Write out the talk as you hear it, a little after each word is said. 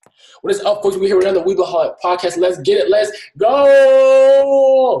What is up, folks? We're here with another Weebly podcast. Let's get it. Let's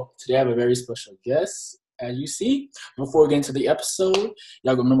go. Today I have a very special guest, as you see. Before we get into the episode,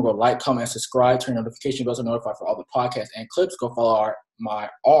 y'all remember to like, comment, and subscribe. Turn notification bells to notify for all the podcasts and clips. Go follow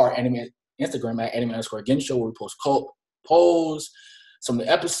our anime Instagram at anime_genshow where we post polls, some of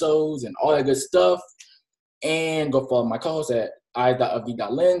the episodes, and all that good stuff. And go follow my co-host at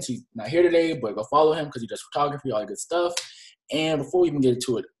i.of.lens. He's not here today, but go follow him because he does photography, all that good stuff. And before we even get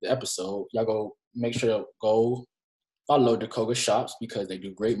into the episode, y'all go make sure to go follow Dakota Shops because they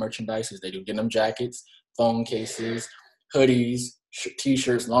do great merchandise. They do denim jackets, phone cases, hoodies,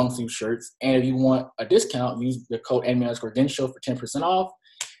 t-shirts, long sleeve shirts. And if you want a discount, use the code anime_genshow for 10% off.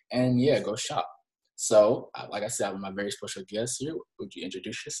 And yeah, go shop. So, like I said, I have my very special guest here. Would you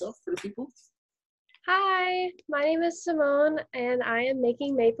introduce yourself for the people? Hi, my name is Simone, and I am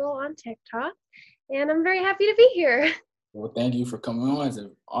making maple on TikTok, and I'm very happy to be here. Well, thank you for coming on. It's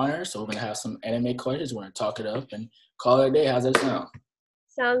an honor. So we're going to have some anime questions. We're going to talk it up and call it a day. How's that sound?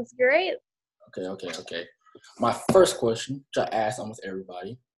 Sounds great. Okay. My first question, which I ask almost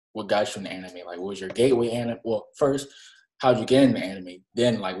everybody, what got you into anime? Like, what was your gateway anime? Well, first, how'd you get into anime?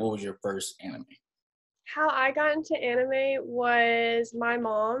 Then, like, what was your first anime? How I got into anime was my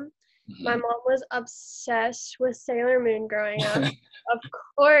mom. Mm-hmm. My mom was obsessed with Sailor Moon growing up. Of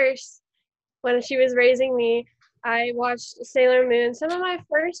course, when she was raising me, I watched Sailor Moon. Some of my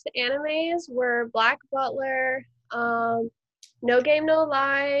first animes were Black Butler, No Game No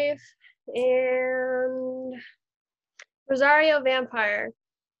Life, and Rosario Vampire.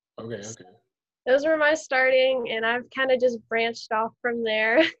 Okay. Those were my starting, and I've kind of just branched off from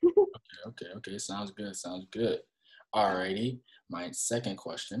there. Okay. Sounds good. Alrighty. My second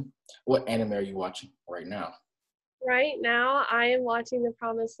question, what anime are you watching right now? Right now, I am watching The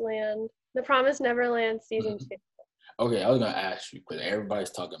Promised Neverland Season 2. Okay, I was gonna ask you because everybody's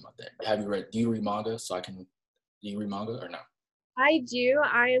talking about that. Do you read manga? Do you read manga or no? I do.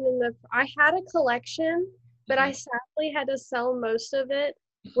 I had a collection, but I sadly had to sell most of it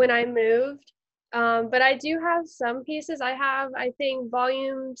when I moved. But I do have some pieces. I have, I think,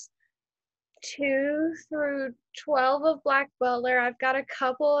 volumes 2 through 12 of Black Butler. I've got a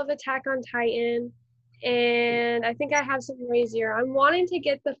couple of Attack on Titan, and I think I have some Razor. I'm wanting to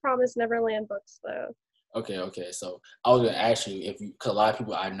get the Promised Neverland books though. Okay. So I was gonna ask you cause a lot of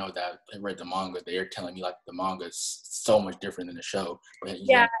people I know that read the manga, they're telling me like the manga is so much different than the show.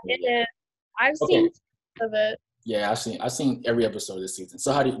 Yeah, it is. I've seen some of it. Yeah, I've seen every episode this season.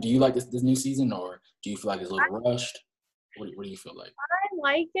 So how do you like this new season, or do you feel like it's a little rushed? What do you feel like? I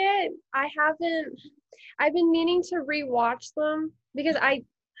like it. I've been meaning to rewatch them because I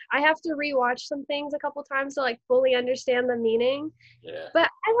have to rewatch some things a couple times to like fully understand the meaning. Yeah. But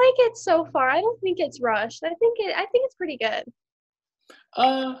I like it so far. I don't think it's rushed. I think it's pretty good.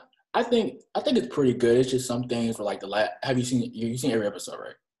 I think it's pretty good. It's just some things for like have you seen every episode,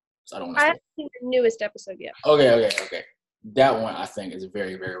 right? So I haven't seen the newest episode yet. Okay. That one I think is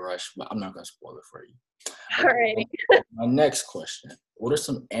very, very rushed, but I'm not gonna spoil it for you. Alrighty. My next question: what are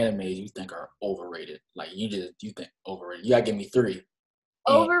some animes you think are overrated? Like you think overrated? You gotta give me 3.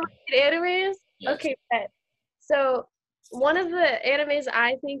 Overrated animes? Yes. Okay, so one of the animes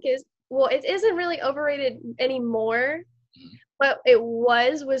I think it isn't really overrated anymore, but it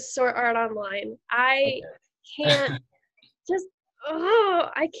was Sword Art Online. I can't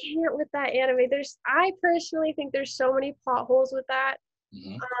I can't with that anime. I personally think there's so many plot holes with that.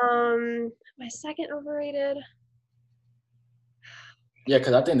 Mm-hmm. My second overrated. Yeah,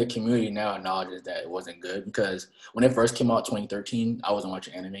 because I think the community now acknowledges that it wasn't good because when it first came out 2013, I wasn't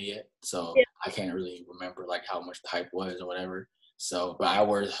watching anime yet, so yeah. I can't really remember like how much the hype was or whatever. So, but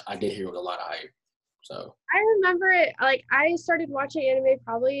I did hear it was a lot of hype. So I remember it. Like I started watching anime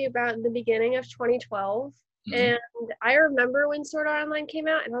probably about the beginning of 2012. Mm-hmm. And I remember when Sword Art Online came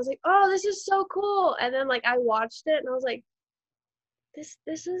out and I was like, oh, this is so cool. And then like I watched it and I was like, this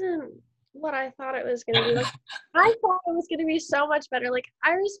isn't what I thought it was going to be. Like I thought it was going to be so much better. Like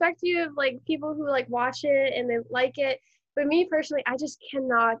I respect you of like people who like watch it and they like it. But me personally, I just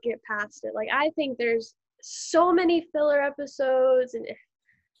cannot get past it. Like I think there's so many filler episodes and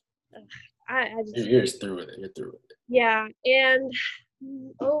you're just through with it. You're through with it. Yeah. And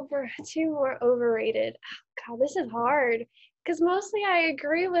two more overrated. God, this is hard because mostly I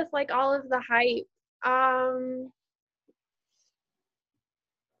agree with like all of the hype.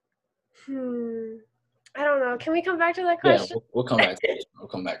 I don't know. Can we come back to that question? Yeah, we'll come back to this one. We'll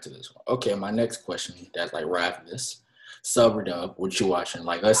come back to this one. Okay, my next question that's like right after this. Sub or dub, what you watching?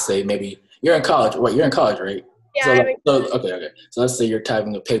 Like let's say maybe you're in college. Wait, you're in college, right? Yeah. Okay. So let's say you're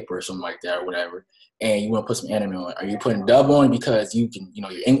typing a paper or something like that or whatever. and you want to put some anime on, are you putting dub on because you can,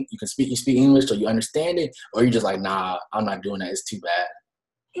 you speak English, so you understand it, or you just like, nah, I'm not doing that. It's too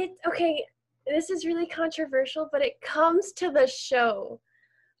bad. Okay. This is really controversial, but it comes to the show.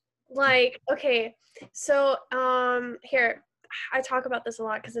 Like, okay, so here, I talk about this a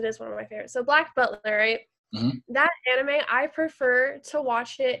lot because it is one of my favorites. So Black Butler, right? Mm-hmm. That anime, I prefer to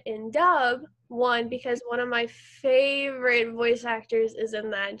watch it in dub. One, because one of my favorite voice actors is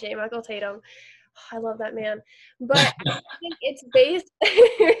in that, J. Michael Tatum. I love that man. But I think it's based,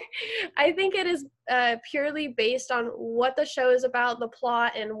 I think it is purely based on what the show is about, the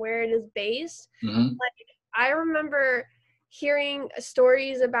plot, and where it is based. Mm-hmm. Like, I remember hearing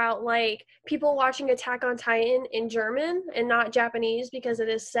stories about like people watching Attack on Titan in German and not Japanese because it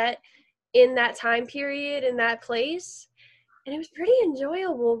is set in that time period, in that place. And it was pretty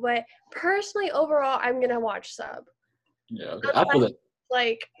enjoyable, but personally, overall, I'm going to watch sub. Yeah, okay. I feel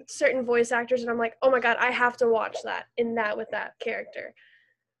like certain voice actors, and I'm like, oh my God, I have to watch that in that with that character.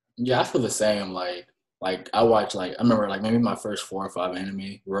 Yeah, I feel the same. Like I watched I remember like maybe my first 4 or 5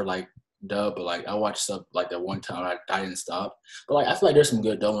 anime were like dub, but like I watched sub like that one time I didn't stop. But like I feel like there's some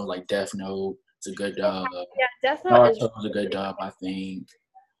good dub ones, like Death Note. It's a good dub. Yeah, Death Note is a good dub, I think.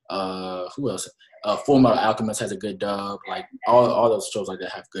 Who else? Full Metal Alchemist has a good dub. Like all those shows like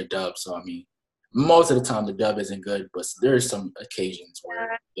that have good dubs. So I mean, most of the time the dub isn't good, but there's some occasions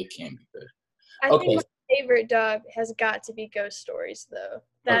where it can be good. I think my favorite dub has got to be Ghost Stories, though.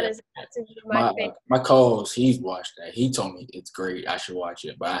 That is got to be my favorite. My co-host, he's watched that. He told me it's great. I should watch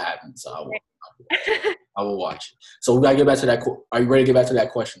it, but I haven't, so I will watch it. So we gotta get back to that. Are you ready to get back to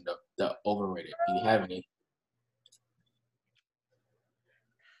that question, though? The overrated. Do you have any?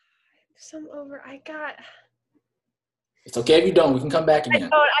 It's okay if you don't. We can come back again.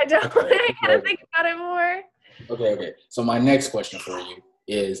 I don't. I gotta think about it more. Okay. So my next question for you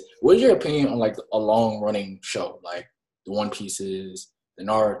is, what is your opinion on like a long-running show, like the One Pieces, the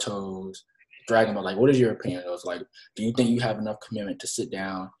Naruto's, Dragon Ball? Like, what is your opinion of those? Like, do you think you have enough commitment to sit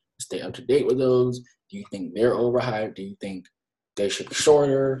down and stay up to date with those? Do you think they're overhyped? Do you think they should be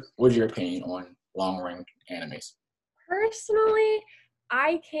shorter? What is your opinion on long-running animes? Personally,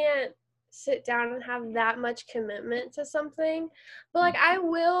 I can't sit down and have that much commitment to something, but like I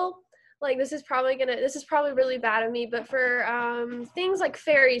will. Like this is probably really bad of me, but for things like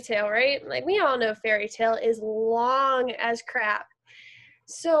Fairy Tail, right? Like we all know Fairy Tail is long as crap.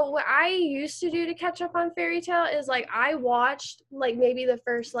 So what I used to do to catch up on Fairy Tail is like I watched like maybe the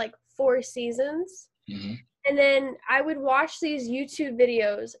first like 4 seasons. Mm-hmm. And then I would watch these YouTube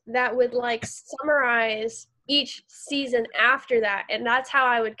videos that would like summarize each season after that, and that's how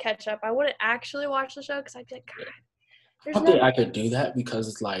I would catch up. I wouldn't actually watch the show because I'd be like, God, I think I could do that because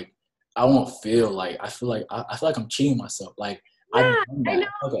it's like I won't feel like I feel like I'm cheating myself. Like yeah, I know.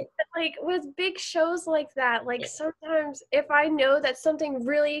 Okay. Like with big shows like that, like sometimes if I know that something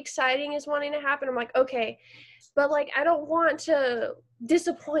really exciting is wanting to happen, I'm like, okay, but like I don't want to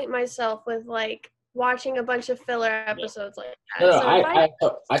disappoint myself with like watching a bunch of filler episodes like that.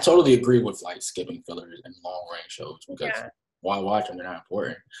 No, I totally agree with like skipping fillers and long range shows because why watch them? They're not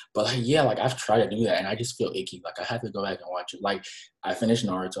important. But like I've tried to do that and I just feel icky. Like I have to go back and watch it. Like I finished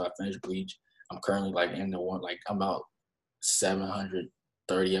Naruto, I finished Bleach. I'm currently like in the one like I'm about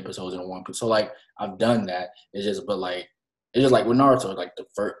 730 episodes in One Piece. So like I've done that. It's just like with Naruto, like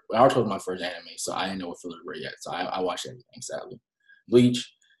Naruto was my first anime, so I didn't know what fillers were yet. So I watched everything sadly.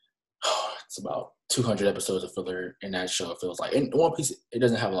 Bleach, it's about 200 episodes of filler in that show. It feels like in One Piece, it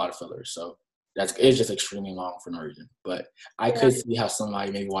doesn't have a lot of fillers, so it's just extremely long for no reason. But I could see how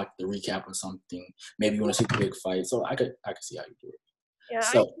somebody maybe watch the recap or something. Maybe you want to see the big fight, so I could see how you do it. Yeah,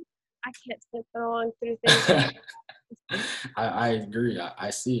 so, I can't sit so long through things. I agree. I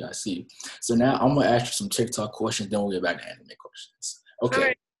see. So now I'm gonna ask you some TikTok questions. Then we'll get back to anime questions. Okay.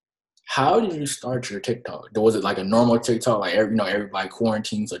 Right. How did you start your TikTok? Was it like a normal TikTok, like everybody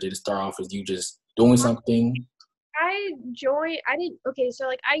quarantines, or did it start off as you just doing something? I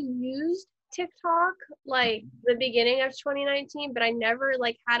used TikTok like the beginning of 2019, but I never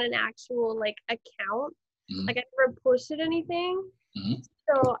like had an actual like account. Mm-hmm. Like I never posted anything. Mm-hmm.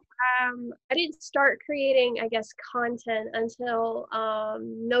 So I didn't start creating, I guess, content until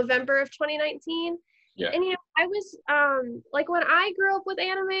November of 2019. Yeah. And I was like when I grew up with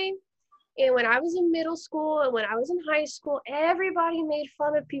anime, and when I was in middle school and when I was in high school, everybody made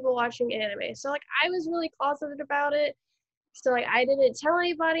fun of people watching anime. So like I was really closeted about it. So like I didn't tell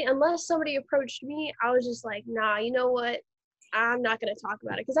anybody unless somebody approached me. I was just like, nah, you know what? I'm not gonna talk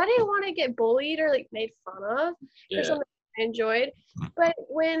about it because I didn't want to get bullied or like made fun of or something I enjoyed. But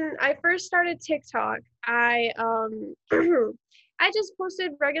when I first started TikTok, I I just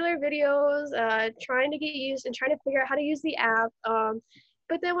posted regular videos, trying to get used and trying to figure out how to use the app.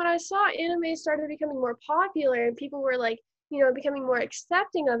 But then when I saw anime started becoming more popular and people were like, becoming more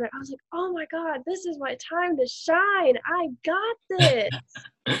accepting of it, I was like, oh my God, this is my time to shine. I got this.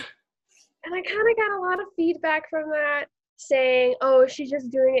 And I kind of got a lot of feedback from that saying, oh, she's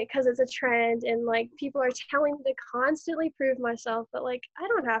just doing it because it's a trend. And like people are telling me to constantly prove myself, but like I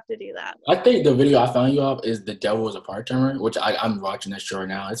don't have to do that. I think the video I found you of is The Devil is a Part-Timer, which I'm watching that show right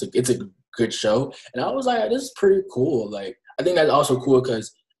now. It's a good show. And I was like, this is pretty cool. Like, I think that's also cool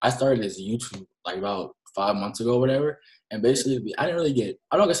because I started this YouTube like about 5 months ago or whatever. And basically, I'm not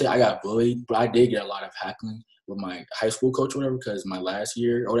going to say I got bullied, but I did get a lot of heckling with my high school coach or whatever because my last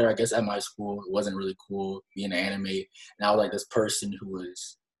year or whatever, I guess at my school, it wasn't really cool being an anime. And I was like this person who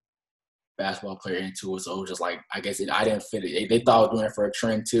was basketball player into it, so it was just like, I guess I didn't fit it. They thought I was doing it for a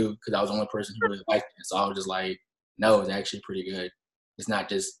trend too because I was the only person who really liked it. So I was just like, no, it's actually pretty good. It's not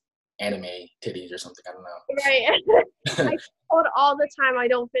just anime titties or something. I don't know. Right. I told all the time I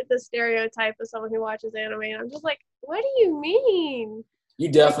don't fit the stereotype of someone who watches anime, and I'm just like, what do you mean?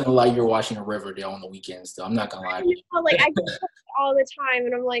 You definitely like you're watching a Riverdale on the weekends, though. I'm not gonna lie to you. Like I get it all the time,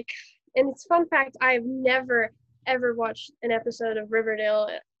 and I'm like, and it's fun fact, I've never ever watched an episode of Riverdale.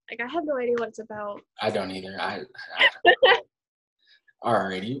 Like I have no idea what it's about. I don't either.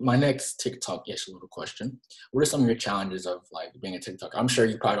 Alrighty, my next TikTok little question. What are some of your challenges of like being a TikToker? I'm sure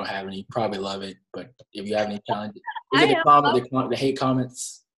you probably don't have any. You probably love it, but if you have any challenges, is it the hate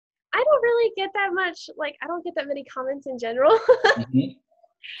comments? I don't really get that much. Like I don't get that many comments in general. Mm-hmm.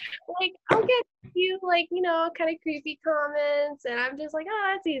 Like I'll get a few like kind of creepy comments, and I'm just like,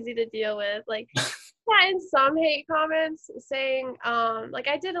 oh, that's easy to deal with. Like gotten some hate comments saying like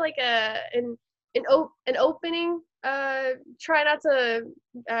I did like an opening try not to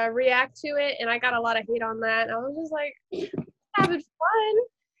react to it, and I got a lot of hate on that, and I was just like having fun.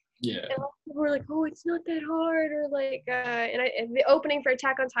 Yeah. And people were like, oh, it's not that hard, or like and the opening for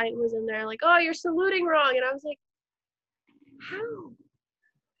Attack on Titan was in there like, oh, you're saluting wrong, and I was like,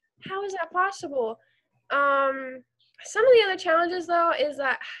 how is that possible? Some of the other challenges though is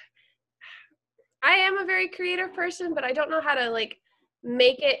that I am a very creative person, but I don't know how to like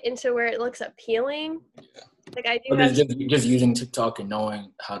make it into where it looks appealing. Like I do have just using TikTok and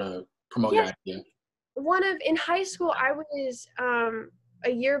knowing how to promote your idea. In high school, I was a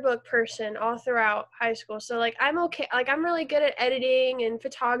yearbook person all throughout high school. So like I'm okay, like I'm really good at editing and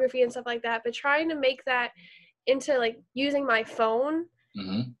photography and stuff like that, but trying to make that into like using my phone,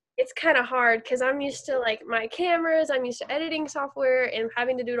 it's kind of hard because I'm used to like my cameras, I'm used to editing software, and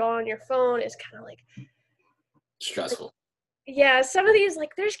having to do it all on your phone is kind of like stressful. Like, yeah, some of these,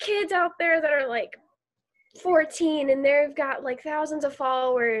 like there's kids out there that are like 14 and they've got like thousands of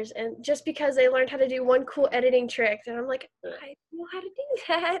followers, and just because they learned how to do one cool editing trick, and I'm like, I don't know how to do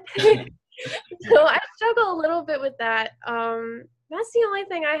that. So I struggle a little bit with that. That's the only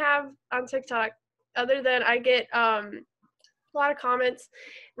thing I have on TikTok, other than I get a lot of comments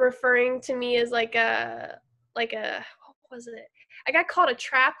referring to me as like a what was it? I got called a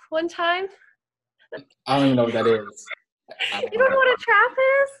trap one time. I don't even know what that is. You don't know what a trap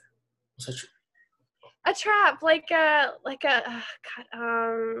is? What's that? A trap, like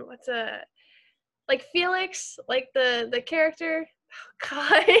like Felix, like the character. Oh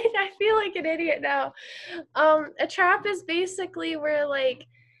God, I feel like an idiot now. A trap is basically where like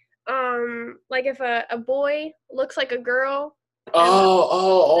if a boy looks like a girl.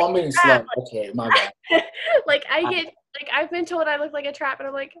 Oh, I'm being slow. Okay, my bad. Like I've been told I look like a trap, and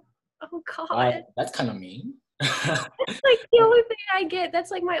I'm like, oh God. That's kind of mean. That's like the only thing I get.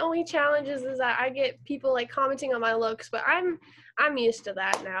 That's like my only challenge is that I get people like commenting on my looks, but I'm used to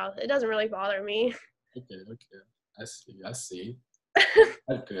that now. It doesn't really bother me. Okay. I see.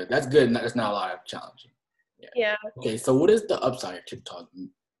 That's good. That's not a lot of challenging. Yeah. Okay, so what is the upside of TikTok?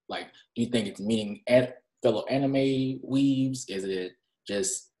 Like, do you think it's meeting fellow anime weaves? Is it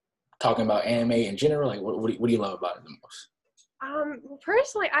just talking about anime in general? Like, what do you love about it the most?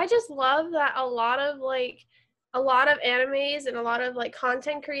 Personally, I just love that a lot of animes and a lot of like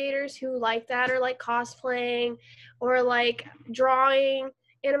content creators who like that are like cosplaying or like drawing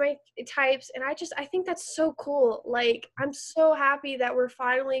anime types, and I think that's so cool. Like I'm so happy that we're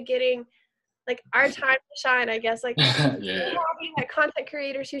finally getting like our time to shine, I guess. Like yeah. That content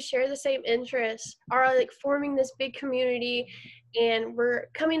creators who share the same interests are like forming this big community, and we're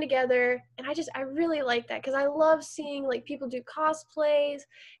coming together, and I really like that because I love seeing like people do cosplays,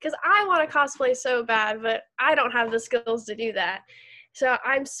 because I want to cosplay so bad, but I don't have the skills to do that. So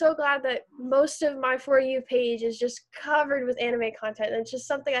I'm so glad that most of my For You page is just covered with anime content, and it's just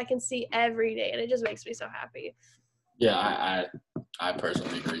something I can see every day, and it just makes me so happy. Yeah, I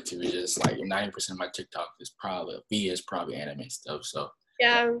personally agree too. It's just like 90% of my TikTok is probably anime stuff. So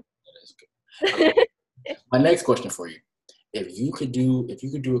Yeah. that is good. My next question for you: If you could do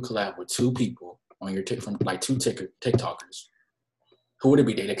a collab with two people on your from like two TikTokers, who would it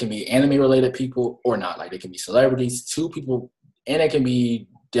be? They can be anime related people or not. Like they can be celebrities, two people, and they can be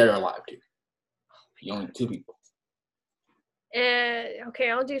dead or alive too. You only two people. Okay,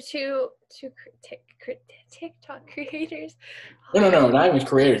 I'll do two TikTok creators. No, not even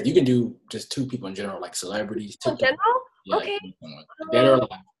creators. You can do just two people in general, like celebrities. In general? Yeah, Okay. dead or alive.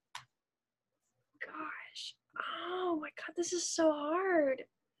 Gosh. Oh my god, this is so hard.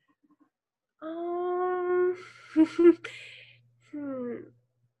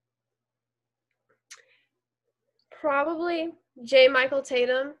 Probably J. Michael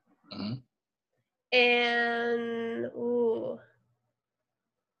Tatum. Mm-hmm. And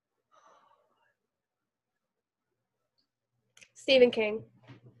Stephen King.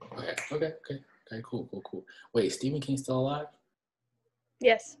 Okay, cool. Wait, Stephen King's still alive?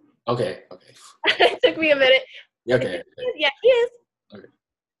 Yes. Okay. It took me a minute. Okay. Yeah, he is. Okay.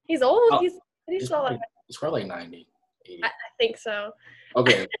 He's old. He's still alive. It's probably like 90, 80. I think so.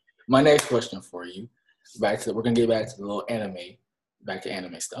 Okay. My next question for you. We're gonna get back to the little anime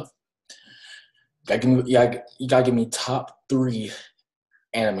stuff. You gotta give me top 3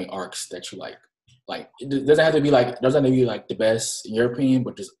 anime arcs that you like. Like it doesn't have to be like the best in your opinion,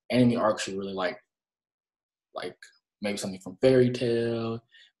 but just anime arcs you really like. Like maybe something from Fairy Tail,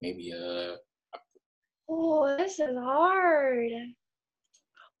 maybe Oh, this is hard.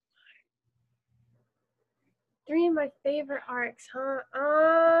 3 of my favorite arcs, huh?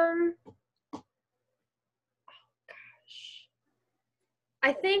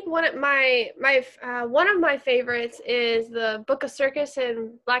 I think one of my favorites is the Book of Circus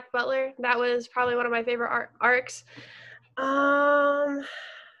and Black Butler. That was probably one of my favorite arcs. 2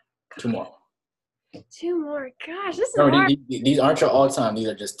 more. 2 more. Gosh, this is hard. These aren't your all time. These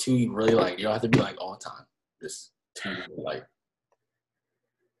are just 2 you really like. You don't have to be like all time. Just 2 you really like.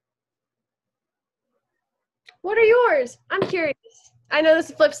 What are yours? I'm curious. I know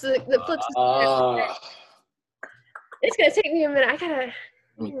this flips the It's gonna take me a minute.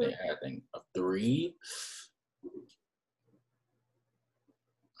 Let me think of 3.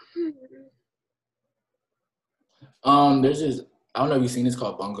 There's this. I don't know if you've seen this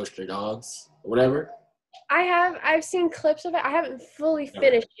called Bungo Stray Dogs or whatever. I've seen clips of it. I haven't fully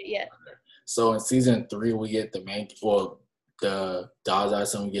finished it yet. So in season 3, we get the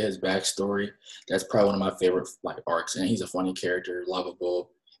Daza, we get his backstory. That's probably one of my favorite arcs, and he's a funny character, lovable,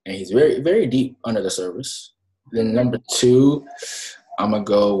 and he's very, very deep under the surface. Then number 2, I'm gonna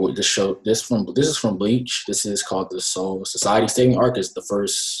go with the show. This is from Bleach. This is called the Soul Society Saving arc. Is the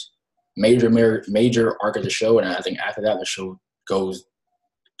first major arc of the show, and I think after that the show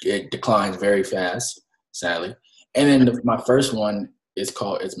declines very fast, sadly. And then my first one is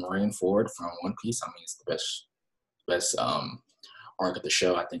Marineford from One Piece. I mean, it's the best arc of the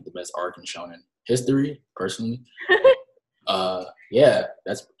show. I think the best arc in shonen history, personally. Yeah,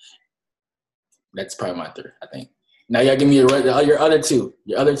 that's probably my 3rd, I think. Now you gotta give me your other two.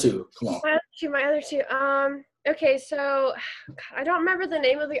 Come on. My other two. Okay, so I don't remember the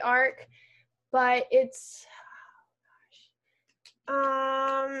name of the arc, but it's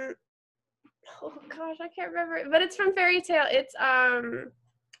oh gosh, I can't remember it, but it's from Fairy Tail. It's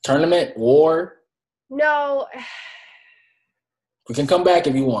Tournament War. No. We can come back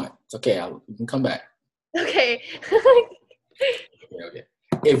if you want. It's okay. We can come back. Okay. Okay.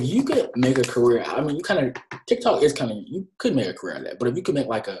 If you could make a career, I mean, TikTok is you could make a career out of that. But if you could make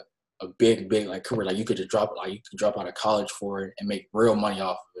like a big career, like you could drop out of college for it and make real money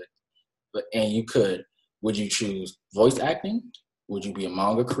off of it. Would you choose voice acting? Would you be a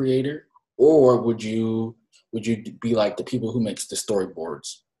manga creator? Or would you be like the people who makes the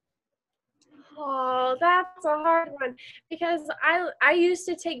storyboards? Oh, that's a hard one because I used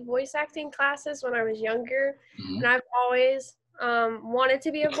to take voice acting classes when I was younger, and I've always wanted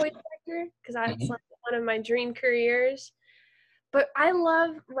to be a voice actor because that's like one of my dream careers. But I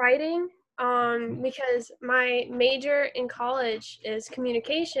love writing because my major in college is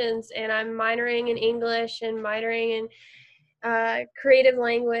communications, and I'm minoring in English and minoring in creative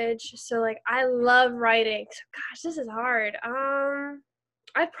language. So like I love writing. So, gosh, this is hard.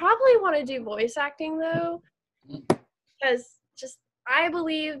 I'd probably want to do voice acting though, because I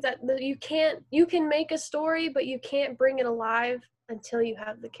believe that you can make a story, but you can't bring it alive until you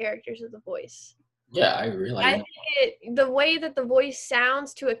have the characters of the voice. Yeah, I agree. I think the way that the voice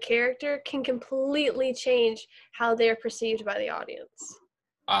sounds to a character can completely change how they're perceived by the audience.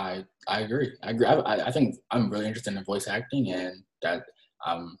 I agree. I agree. I think I'm really interested in voice acting, and that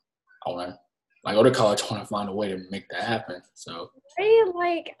I want to. I go to college. I want to find a way to make that happen. So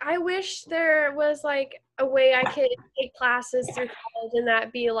I wish there was like a way I could take classes through college and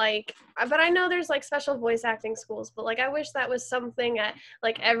that be like, but I know there's like special voice acting schools, but like I wish that was something at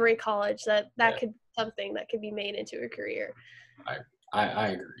like every college that yeah, could be something that could be made into a career. I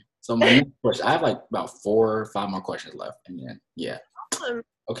agree. So my next question, I have like about 4 or 5 more questions left, and then yeah. Um,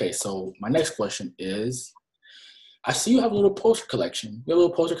 Okay, so my next question is, I see you have a little poster collection. You have a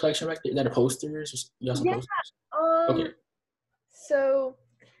little poster collection back there. Is that a posters? You have some yeah. posters? Okay. Um. So,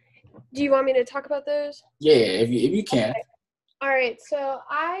 do you want me to talk about those? Yeah, if you can. All right. So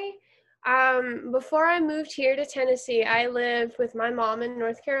before I moved here to Tennessee, I lived with my mom in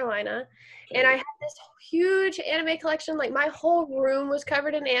North Carolina, and I Okay. had this huge anime collection. Like my whole room was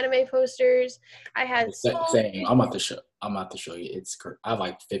covered in anime posters. I had so Same. I'm about to show you. It's I have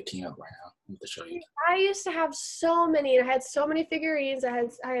like 15 up right now. I'm about to show you. I used to have so many, and I had so many figurines. I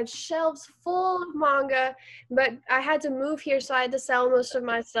had shelves full of manga, but I had to move here, so I had to sell most of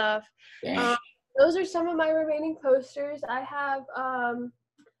my stuff. Dang. Um, those are some of my remaining posters. I have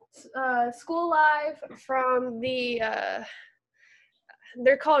School Live from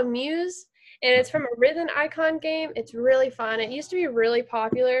they're called Muse, and it's from a Rhythm Icon game. It's really fun. It used to be really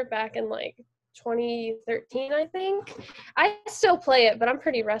popular back in like 2013, I think. I still play it, but I'm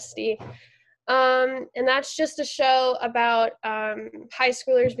pretty rusty. And that's just a show about high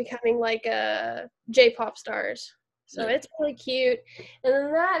schoolers becoming like J-pop stars. So Yeah. it's really cute. And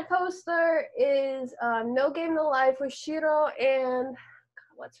then that poster is No Game No Life with Shiro and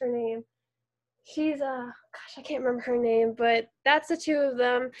what's her name? She's gosh, I can't remember her name, but that's the two of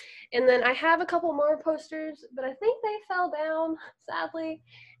them. And then I have a couple more posters, but I think they fell down, sadly.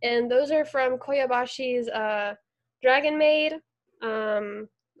 And those are from Koyabashi's Dragon Maid,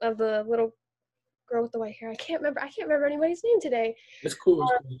 of the little girl with the white hair. I can't remember anybody's name today. It's cool.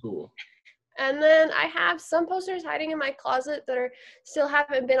 It's cool. And then I have some posters hiding in my closet that are still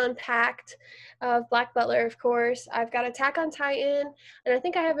haven't been unpacked. Of Black Butler, of course. I've got Attack on Titan, and I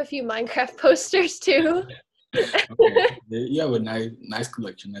think I have a few Minecraft posters too. Okay. You have a nice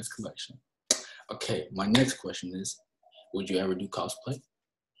collection. Nice collection. Okay. My next question is, would you ever do cosplay?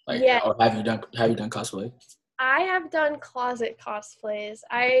 Like, Yeah, or have you done cosplay? I have done closet cosplays.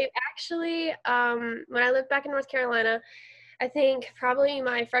 I actually, when I lived back in North Carolina, I think probably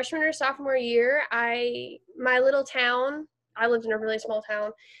my freshman or sophomore year, my little town, I lived in a really small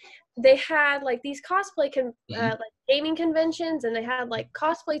town. They had like these Hmm. like gaming conventions, and they had like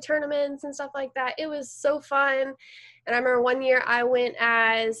cosplay tournaments and stuff like that. It was so fun. And I remember one year I went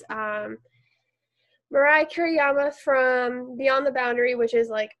as Mariah Kiriyama from Beyond the Boundary, which is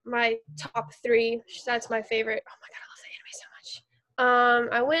like my top 3. That's my favorite. Oh my god, I love the anime so much.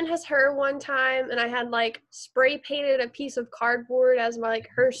 I went as her one time, and I had like spray painted a piece of cardboard as my like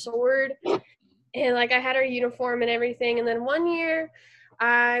her sword, and like I had her uniform and everything. And then one year,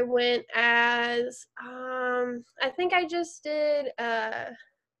 I went as I think I just did.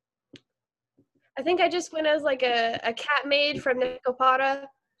 I think I just went as like a cat maid from Nekopara,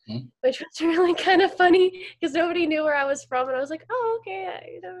 which was really kind of funny because nobody knew where I was from, and I was like, oh,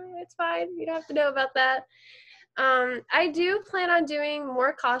 okay, it's fine. You don't have to know about that. I do plan on doing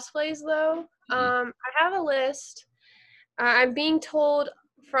more cosplays though. I have a list. I'm being told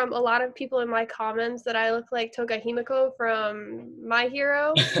from a lot of people in my comments that I look like Toga Himiko from My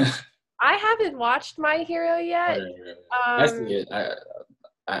Hero. I haven't watched My Hero yet. I see Um, it.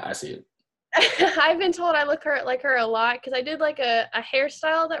 I see it. I've been told I look like her a lot because I did like a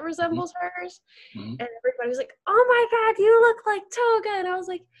hairstyle that Hmm. resembles hers, Hmm. and everybody was like, "Oh my god, you look like Toga," and I was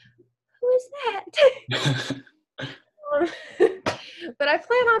like, "Who is that?" But I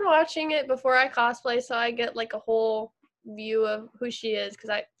plan on watching it before I cosplay, so I get like a whole view of who she is. Because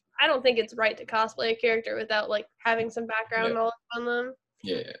I don't think it's right to cosplay a character without like having some Yeah. background knowledge on them.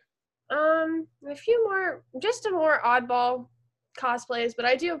 Yeah. A few more, just a more oddball cosplays, but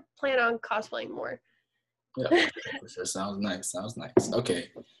I do plan on cosplaying more. Yeah. For sure. Sounds nice. Sounds nice. Okay.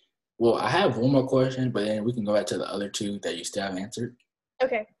 Well, I have one more question, but then we can go back to the other 2 that you still haven't answered.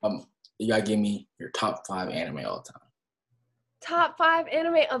 Okay. You gotta give me your top 5 anime all time. Top 5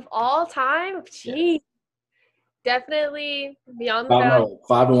 anime of all time? Yeah. Jeez. Definitely Beyond the 5, Boundary. no,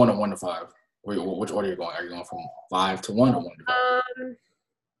 5 to 1 or 1 to 5. Which order are you going? Are you going from 5 to 1 or 1 to 5? Um,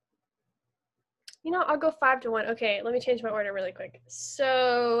 I'll go 5 to 1. Okay, let me change my order really quick.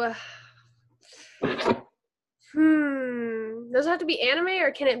 So, does it have to be anime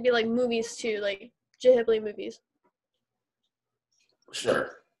or can it be like movies too, like Ghibli movies?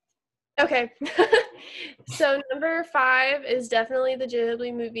 Sure. Okay. So number 5 is definitely the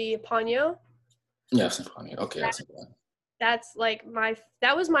Ghibli movie Ponyo. Yeah, I've seen Ponyo. Okay, I've seen That's like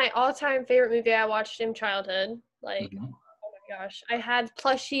that was my all-time favorite movie I watched in childhood. Like, that. oh my gosh, I had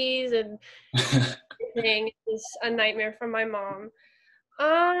plushies and everything. It was a nightmare from my mom.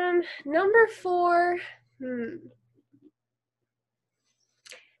 Number 4.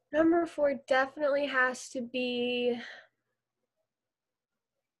 Number 4 definitely has to be.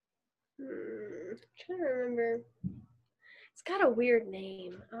 I'm trying to remember. It's got a weird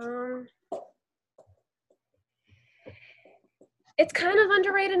name. It's kind of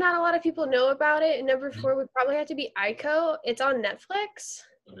underrated. Not a lot of people know about it. And number 4 would probably have to be Ico. It's on Netflix.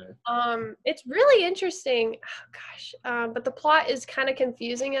 Okay. It's really interesting. Oh, gosh. But the plot is kind of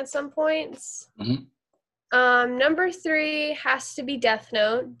confusing at some points. Mm-hmm. Number 3 has to be Death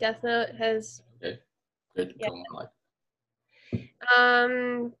Note. Death Note has. Okay. Good. Yeah. Like.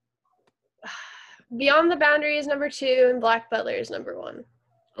 Beyond the Boundary is number 2, and Black Butler is number 1.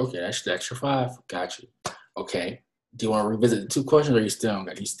 Okay, that's the extra 5. Got you. Okay. Do you want to revisit the 2 questions, or you still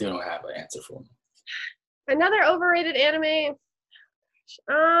don't have an answer for me? Another overrated anime.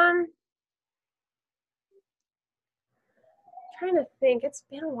 Trying to think. It's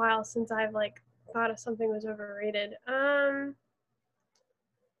been a while since I've thought of something was overrated.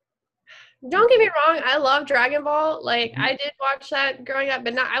 Don't get me wrong, I love Dragon Ball. I did watch that growing up,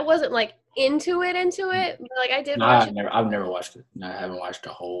 but I wasn't into it. But I did watch it. I've never watched it. No, I haven't watched the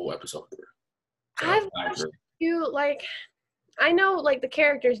whole episode through. So I've watched you I know the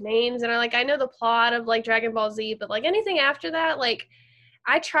characters' names, and I know the plot of Dragon Ball Z, but anything after that,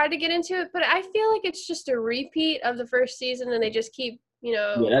 I tried to get into it, but I feel like it's just a repeat of the first season, and they just keep,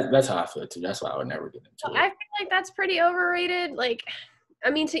 Yeah, that's how I feel too. That's why I would never get into it. I feel like that's pretty overrated.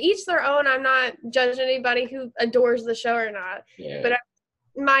 To each their own. I'm not judging anybody who adores the show or not. Yeah. But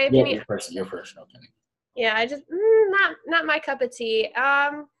in my opinion, your personal opinion. Yeah, I just not my cup of tea.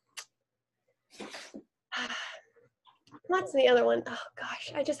 What's the other one? Oh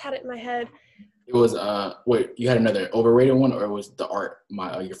gosh, I just had it in my head. It was wait, you had another overrated one, or was the art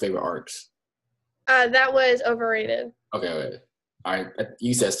your favorite arcs? That was overrated. Okay. All right.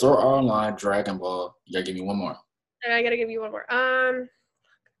 You said Sword Art Online, Dragon Ball. You gotta give me one more. I gotta give you one more.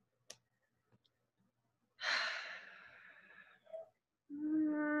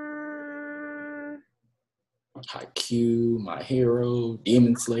 Haikyuu, My Hero,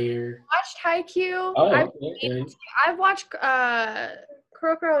 Demon Slayer. Watched Haikyuu. Oh, okay. I've watched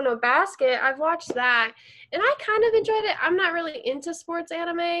Kuroko no Basket. I've watched that, and I kind of enjoyed it. I'm not really into sports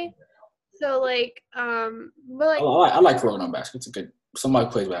anime, so but I like Kuroko no Basket. It's a good. Somebody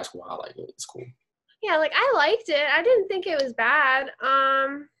plays basketball. I like it. It's cool. Yeah, I liked it. I didn't think it was bad.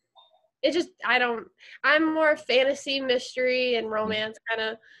 It just I'm more fantasy, mystery, and romance kind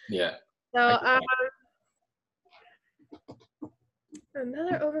of. Yeah. So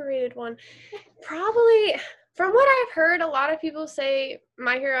another overrated one, probably from what I've heard, a lot of people say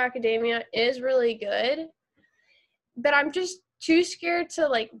My Hero Academia is really good, but I'm just too scared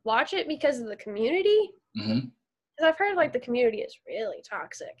to watch it because of the community. Mm-hmm. Because I've heard the community is really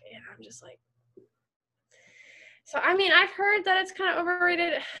toxic, and I'm just so I've heard that it's kind of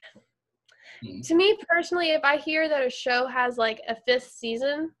overrated. Mm-hmm. To me personally, if I hear that a show has a 5th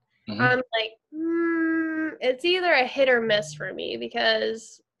season, mm-hmm. I'm it's either a hit or miss for me,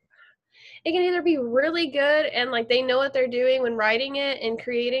 because it can either be really good and they know what they're doing when writing it and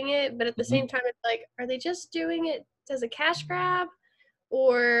creating it, but at the mm-hmm. same time it's are they just doing it as a cash grab?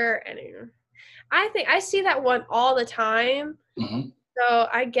 Or I don't know. I think I see that one all the time. Mm-hmm. So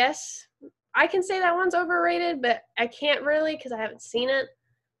I guess I can say that one's overrated, but I can't really because I haven't seen it.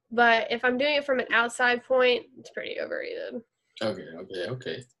 But if I'm doing it from an outside point, it's pretty overrated.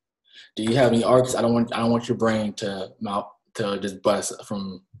 Okay. Do you have any arcs? I don't want your brain to just bust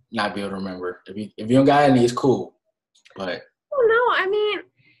from not be able to remember. If you don't got any, it's cool. But no,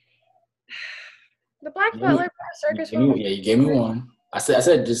 the Black Butler Circus one. Yeah, you gave me one. I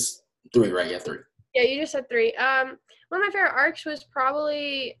said just 3, right? Yeah, 3. Yeah, you just said 3. One of my favorite arcs was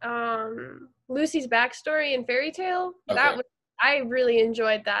probably Lucy's backstory in Fairy Tail. Okay. I really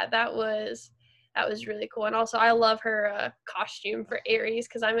enjoyed that. That was really cool. And also I love her costume for Aries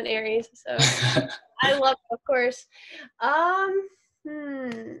because I'm an Aries. So I love it, of course. I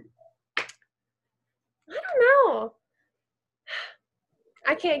don't know.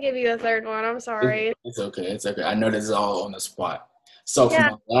 I can't give you a third one. I'm sorry. It's okay. I know this is all on the spot. So for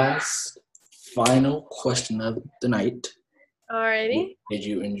my last final question of the night. Alrighty. Did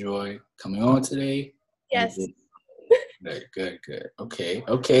you enjoy coming on today? Yes. Good.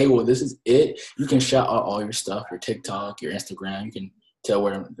 Okay. Well, this is it. You can shout out all your stuff, your TikTok, your Instagram. You can tell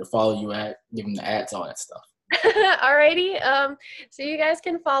where to follow you at, give them the ads, all that stuff. Alrighty. So you guys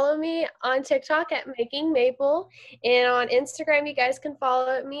can follow me on TikTok at Making Maple, and on Instagram you guys can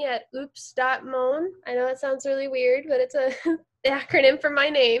follow me at oops.moan. I know it sounds really weird, but it's a acronym for my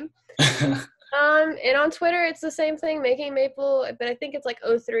name. And on Twitter it's the same thing, Making Maple, but I think it's like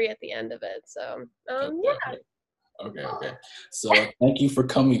 03 at the end of it. So yeah. Okay. So thank you for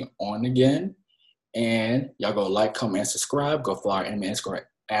coming on again. And y'all go like, comment, and subscribe. Go follow our anime Instagram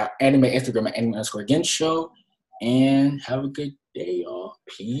at Anime_Again show. And have a good day, y'all.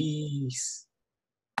 Peace.